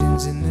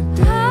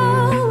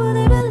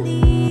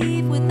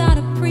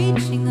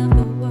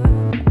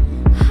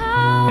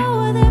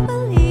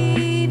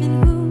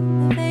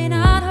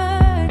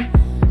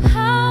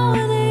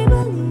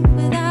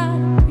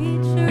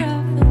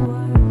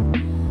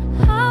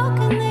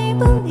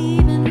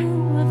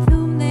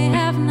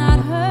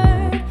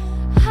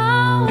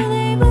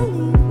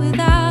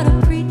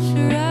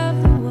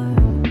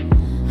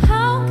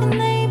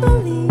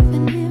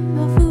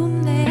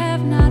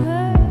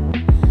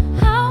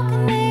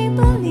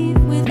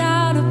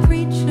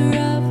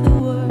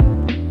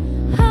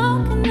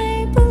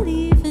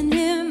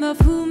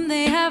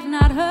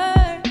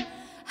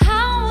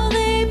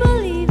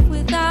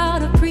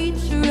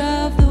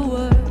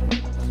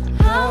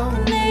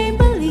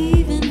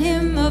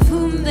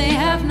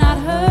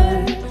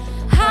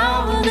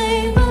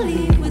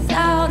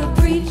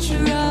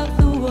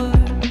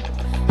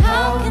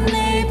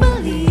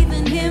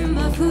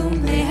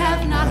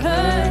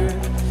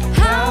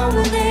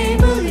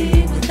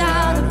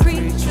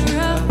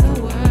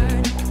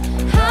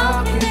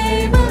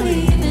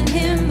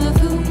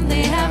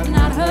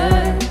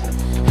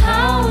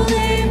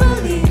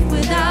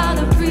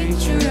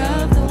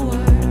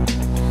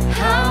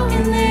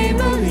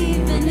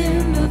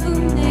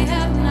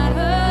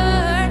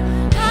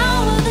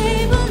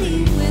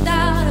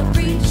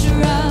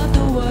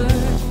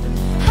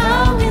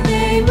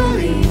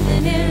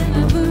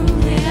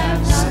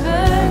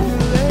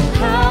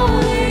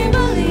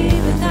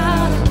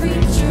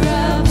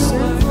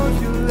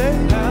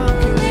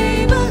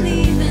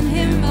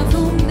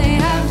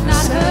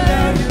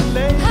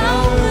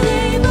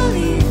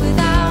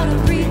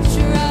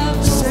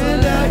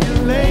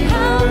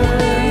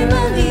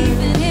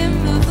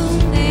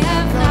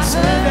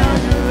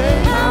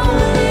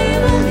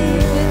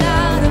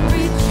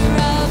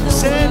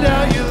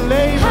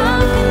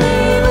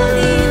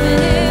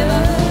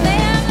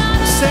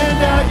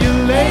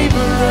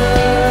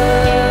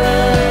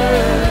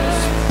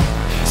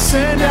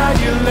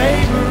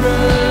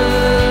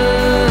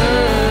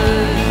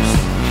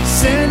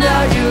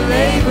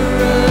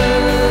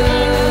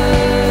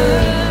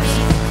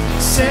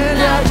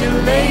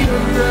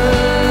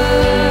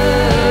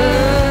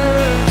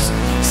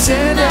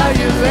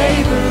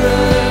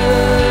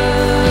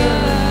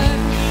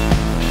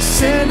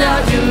Send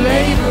out your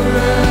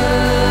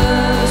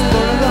laborers,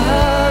 Lord of the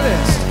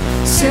harvest.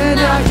 Send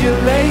out your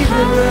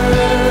laborers.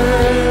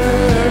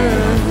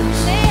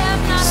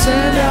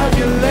 Send out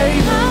your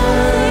laborers.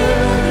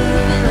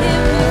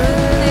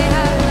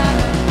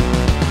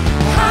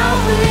 How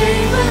will they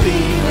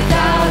believe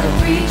without a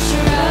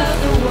preacher of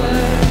the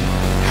word?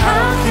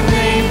 How can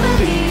they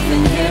believe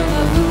in him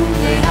of whom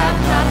they have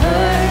not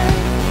heard?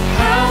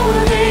 How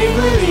will they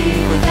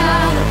believe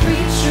without a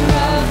preacher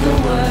of the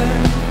word?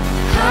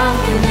 How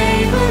can they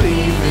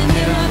believe in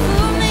him of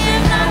whom they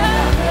have not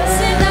heard?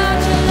 Send out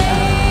your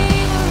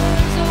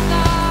laborers, oh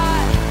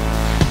God.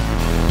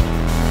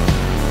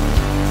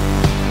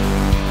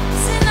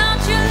 Send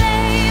out your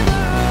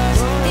laborers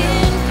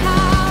in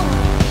power.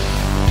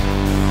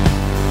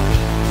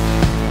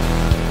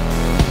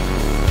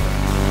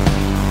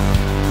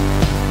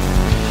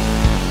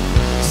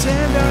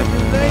 Send out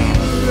your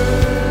laborers.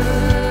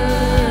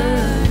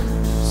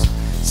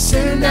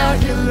 Send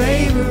out your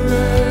laborers.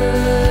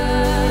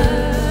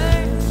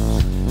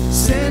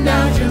 Send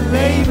out your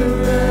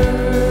laborers.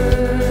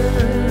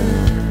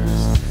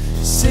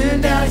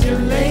 Send out your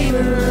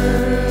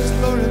laborers,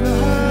 Lord of the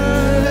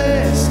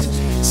harvest.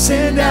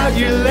 Send out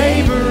your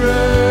laborers.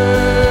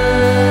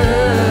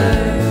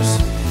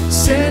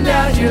 Send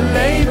out your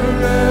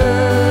laborers.